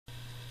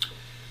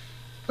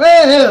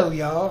Hello,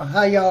 y'all.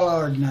 How y'all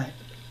are tonight?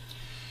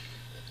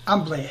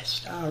 I'm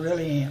blessed. I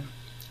really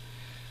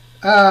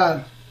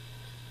am.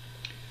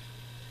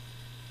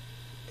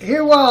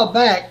 Here a while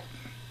back,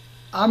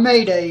 I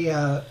made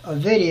a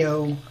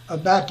video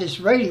about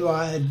this radio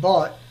I had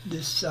bought,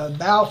 this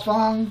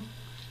Baofeng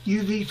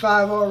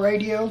UV5R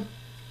radio,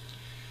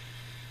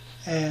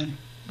 and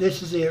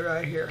this is it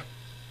right here.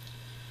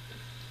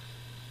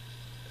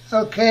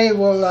 Okay,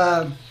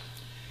 well,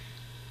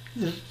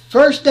 the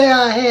first day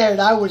I had it,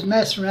 I was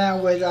messing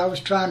around with it. I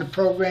was trying to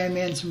program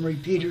in some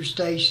repeater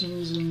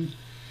stations and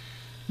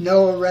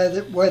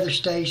NOAA weather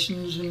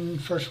stations,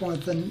 and first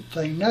one thing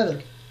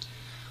another.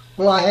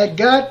 Well, I had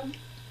got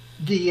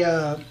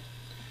the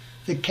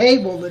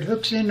cable that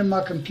hooks into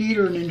my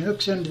computer and then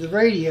hooks into the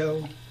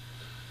radio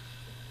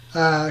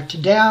to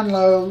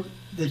download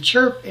the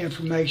CHIRP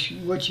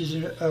information, which is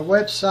a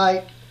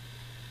website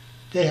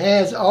that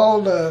has all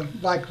the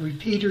like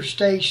repeater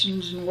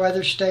stations and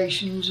weather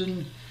stations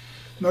and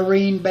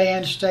marine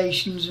band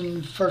stations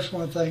and first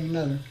one thing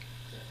another.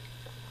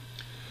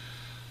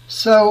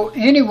 So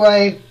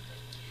anyway,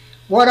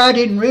 what I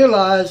didn't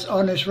realize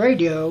on this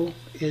radio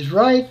is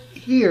right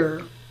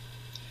here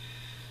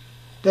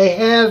they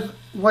have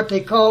what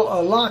they call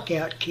a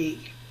lockout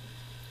key.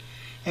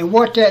 And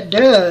what that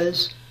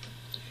does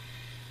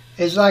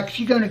is, like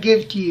if you're going to give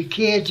it to your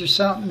kids or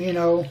something, you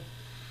know,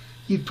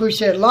 you push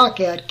that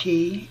lockout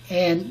key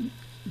and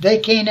they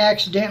can't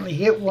accidentally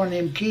hit one of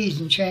them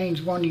keys and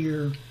change one of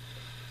your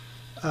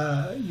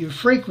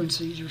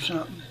frequencies or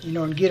something, you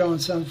know, and get on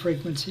some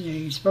frequency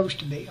you're supposed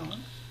to be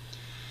on.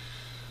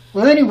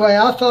 Well, anyway,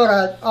 I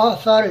thought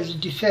it was a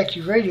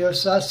defective radio,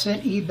 so I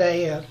sent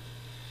eBay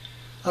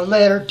a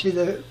letter to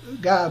the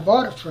guy I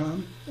bought it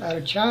from out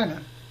of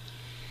China.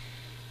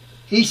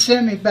 He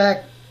sent me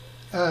back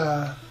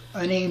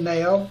an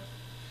email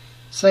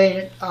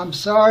saying, "I'm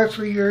sorry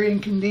for your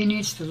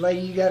inconvenience. The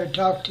lady you got to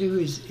talk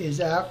to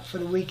is out for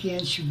the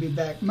weekend. She'll be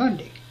back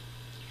Monday."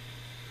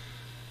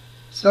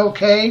 It's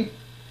okay.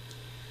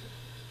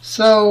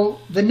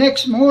 So the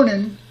next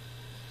morning,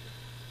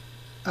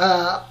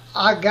 I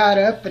got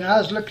up and I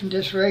was looking at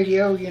this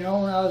radio, you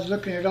know, and I was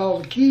looking at all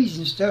the keys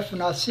and stuff,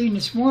 and I seen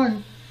this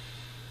one.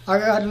 I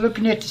got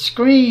looking at the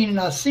screen and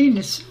I seen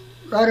this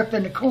right up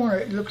in the corner.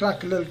 It looked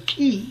like a little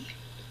key.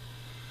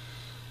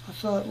 I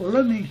thought, well,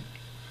 let me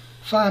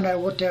find out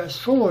what that was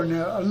for.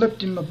 Now I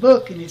looked in my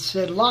book and it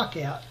said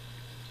lockout.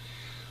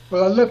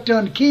 Well, I looked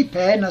on the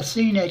keypad and I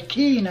seen that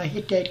key and I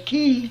hit that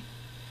key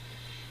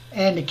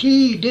and the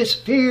key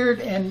disappeared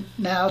and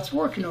now it's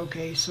working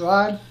okay. So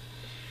I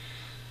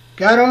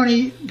got on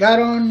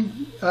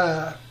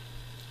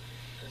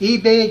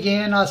eBay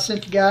again. I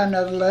sent the guy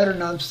another letter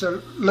and I'm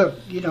so, look,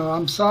 you know,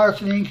 I'm sorry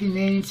for the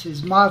inconvenience.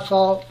 It's my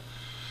fault.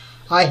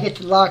 I hit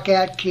the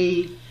lockout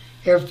key.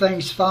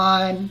 Everything's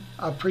fine.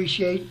 I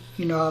appreciate,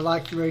 you know, I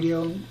like the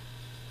radio,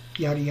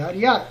 yada, yada,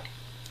 yada.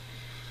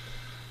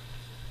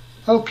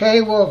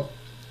 Okay, well,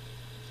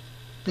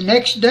 the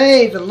next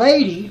day the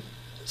lady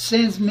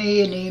sends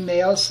me an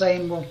email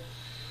saying, well,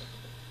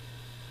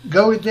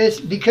 go to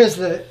this, because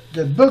the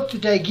book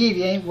that they give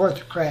you ain't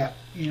worth a crap,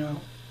 you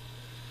know.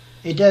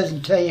 It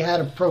doesn't tell you how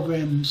to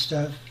program and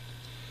stuff.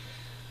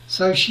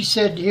 So she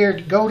said, here,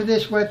 go to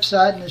this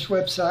website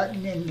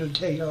and then it'll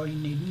tell you all you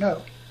need to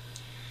know.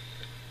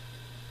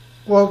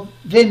 Well,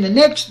 then the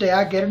next day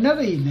I get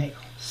another email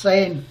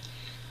saying,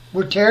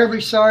 we're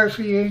terribly sorry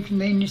for your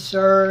inconvenience,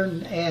 sir,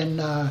 and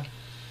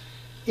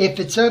if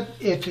it's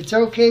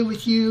okay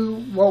with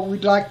you, what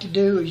we'd like to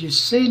do is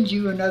just send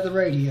you another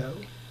radio,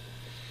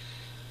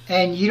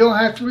 and you don't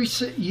have to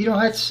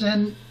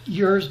send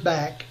yours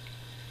back.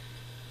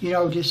 You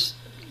know, just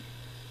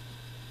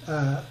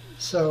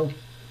so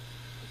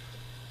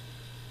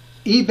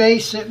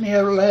eBay sent me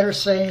a letter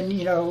saying,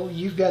 you know,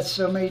 you've got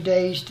so many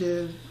days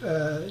to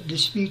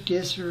dispute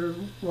this or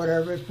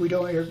whatever. If we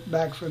don't hear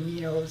back from you,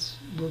 you know,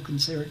 we'll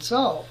consider it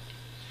solved.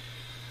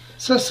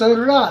 So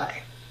did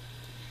I.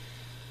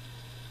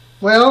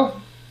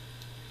 Well,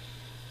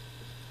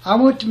 I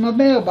went to my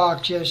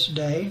mailbox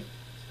yesterday,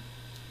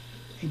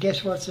 and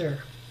guess what's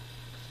there?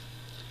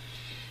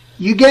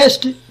 You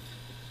guessed it.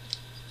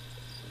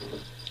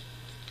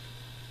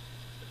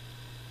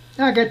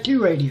 I got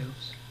two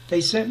radios.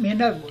 They sent me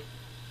another one.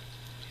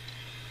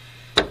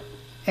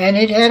 And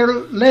it had a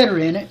letter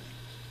in it,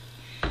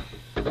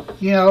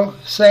 you know,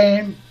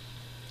 saying,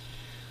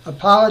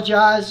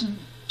 apologizing,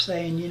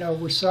 saying, you know,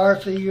 we're sorry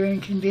for your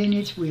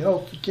inconvenience. We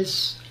hope that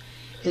this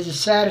is a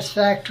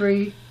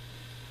satisfactory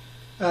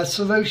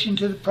solution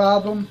to the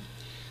problem.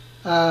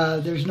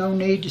 There's no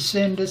need to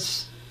send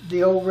us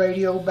the old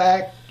radio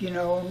back, you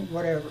know,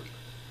 whatever.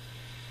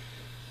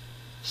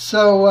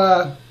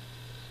 So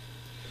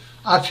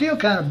I feel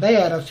kind of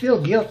bad. I feel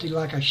guilty,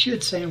 like I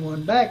should send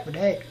one back, but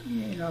heck,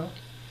 you know,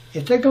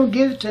 if they're going to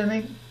give it to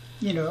me,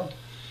 you know,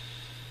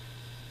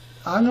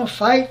 I'm going to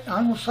fight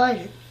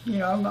it. You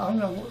know, I'm going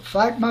to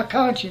fight my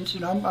conscience,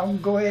 and I'm going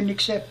to go ahead and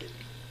accept it.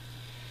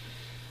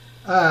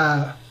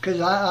 Because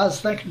I was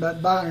thinking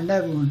about buying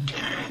another one,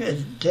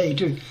 to tell you the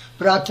truth.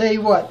 But I'll tell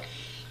you what,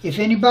 if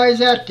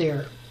anybody's out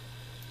there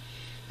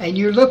and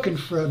you're looking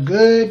for a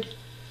good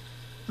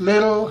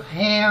little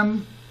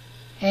handheld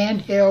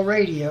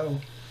radio,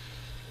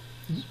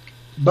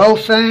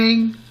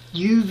 Bofang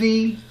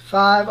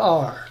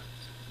UV5R.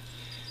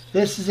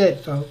 This is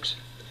it, folks.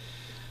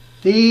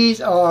 These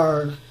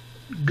are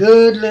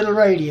good little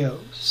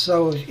radios.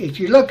 So if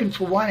you're looking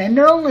for one, and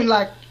they're only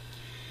like,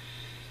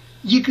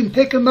 you can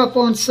pick them up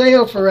on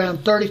sale for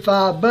around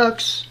 35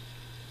 bucks.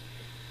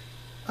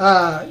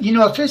 You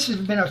know, if this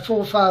had been a $400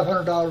 or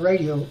 $500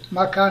 radio,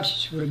 my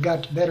conscience would have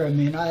got the better of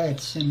me, and I had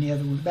to send the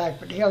other one back.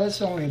 But hell,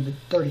 it's only a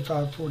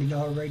 $35,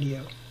 $40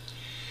 radio.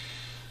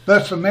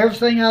 But from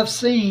everything I've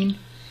seen,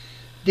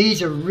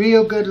 these are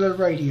real good little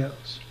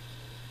radios.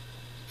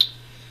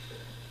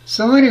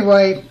 So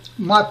anyway,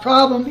 my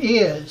problem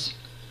is,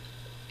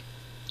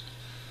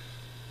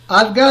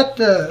 I've got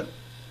the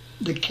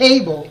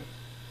cable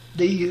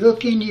that you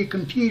hook into your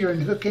computer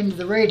and hook into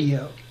the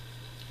radio.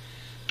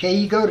 Okay,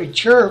 you go to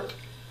CHIRP,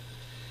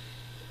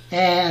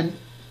 and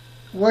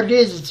what it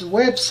is, it's a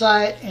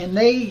website, and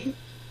they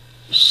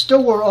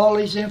store all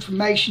these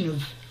information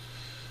of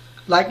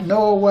like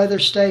NOAA weather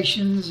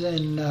stations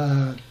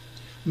and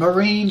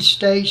marine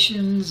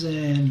stations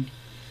and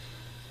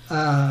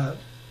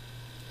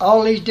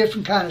all these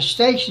different kind of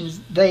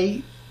stations.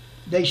 They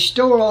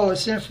store all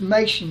this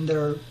information,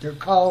 their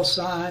call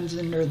signs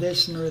and their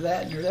this and their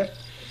that and their that.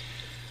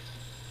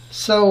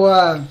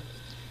 So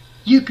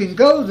you can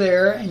go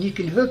there and you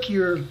can hook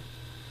your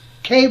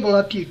cable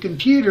up to your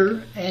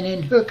computer and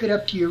then hook it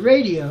up to your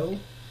radio,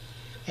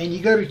 and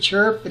you go to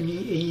CHIRP and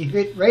you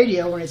hit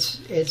radio, and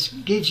it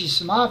gives you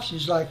some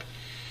options like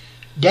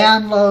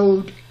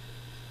download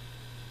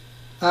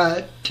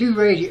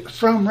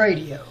from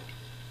radio.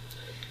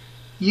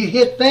 You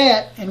hit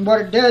that, and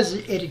what it does,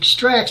 it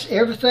extracts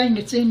everything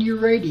that's in your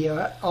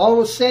radio, all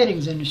the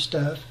settings and the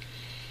stuff,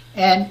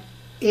 and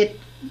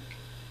it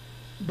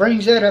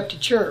brings that up to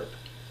CHIRP.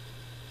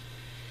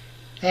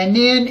 And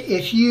then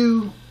if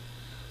you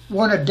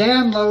want to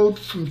download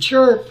from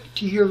CHIRP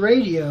to your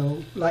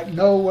radio, like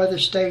NOAA weather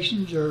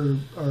stations or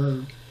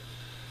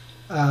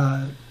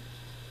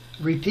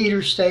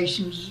repeater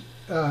stations,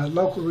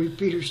 local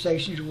repeater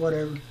stations or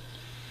whatever,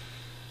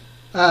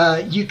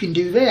 you can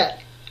do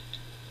that.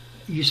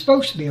 You're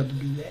supposed to be able to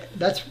do that.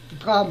 That's the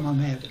problem I'm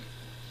having.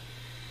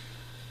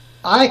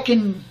 I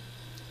can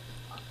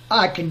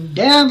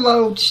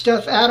download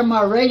stuff out of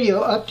my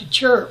radio up to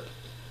CHIRP,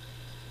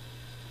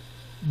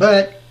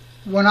 but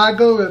when I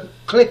go to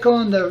click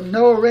on the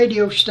NOAA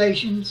radio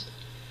stations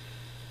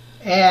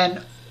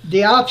and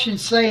the option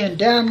saying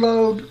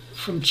download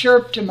from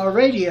CHIRP to my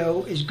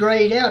radio is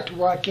grayed out to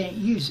where I can't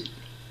use it.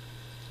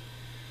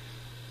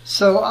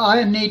 So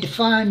I need to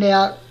find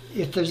out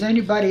if there's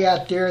anybody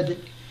out there that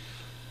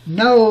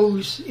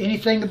knows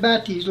anything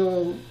about these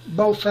little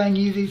Bofang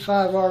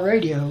UV5R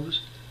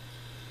radios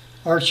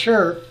or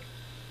CHIRP.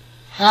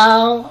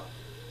 How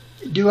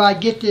do I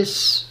get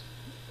this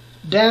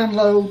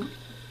download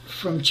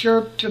from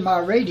CHIRP to my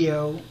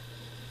radio?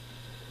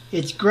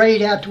 It's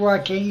grayed out to where I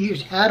can't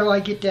use it. How do I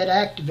get that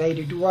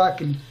activated to where I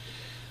can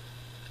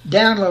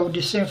download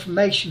this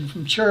information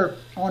from CHIRP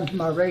onto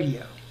my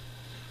radio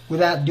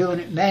without doing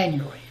it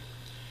manually?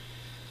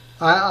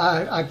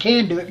 I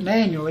can do it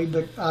manually,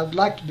 but I'd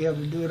like to be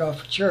able to do it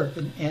off of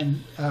CHIRP,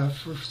 and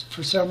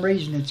for some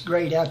reason it's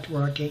grayed out to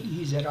where I can't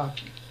use that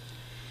option.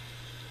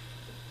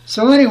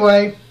 So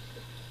anyway,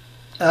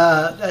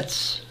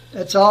 that's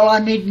all I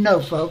need to know,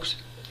 folks.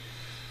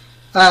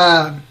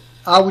 I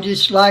would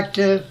just like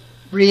to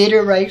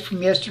reiterate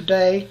from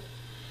yesterday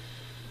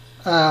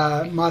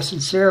my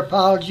sincere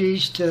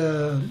apologies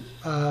to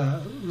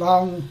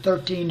Long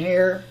 13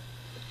 Hair.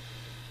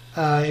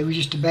 It was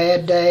just a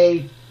bad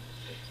day.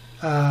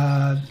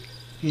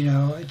 You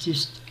know, it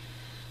just,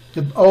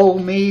 the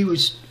old me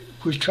was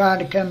trying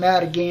to come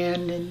out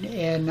again,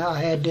 and I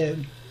had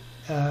to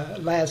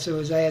lasso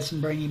his ass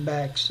and bring him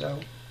back. So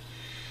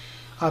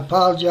I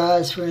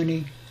apologize for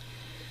any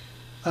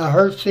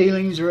hurt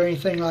feelings or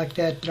anything like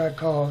that I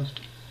caused.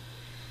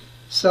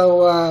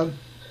 So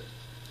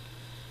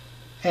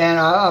and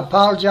I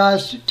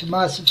apologize to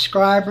my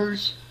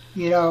subscribers.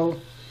 You know,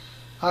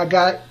 I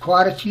got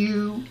quite a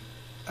few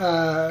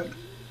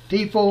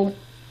people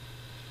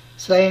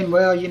saying,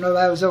 well, you know,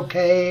 that was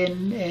okay,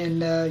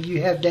 and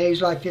you have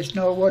days like this.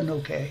 No, it wasn't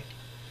okay.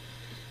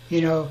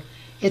 You know,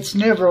 it's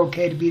never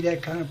okay to be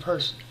that kind of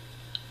person.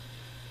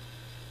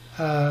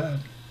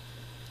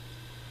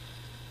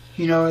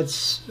 You know,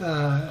 it's,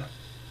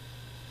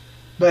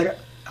 but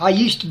I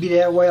used to be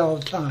that way all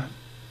the time.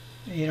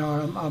 You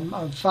know,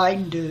 I'm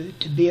fighting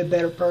to be a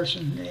better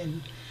person.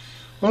 And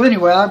well,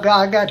 anyway, I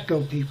got to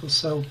go, people.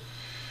 So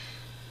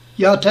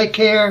y'all take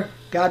care.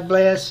 God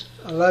bless.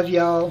 I love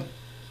y'all.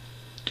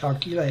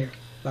 Talk to you later.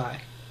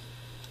 Bye.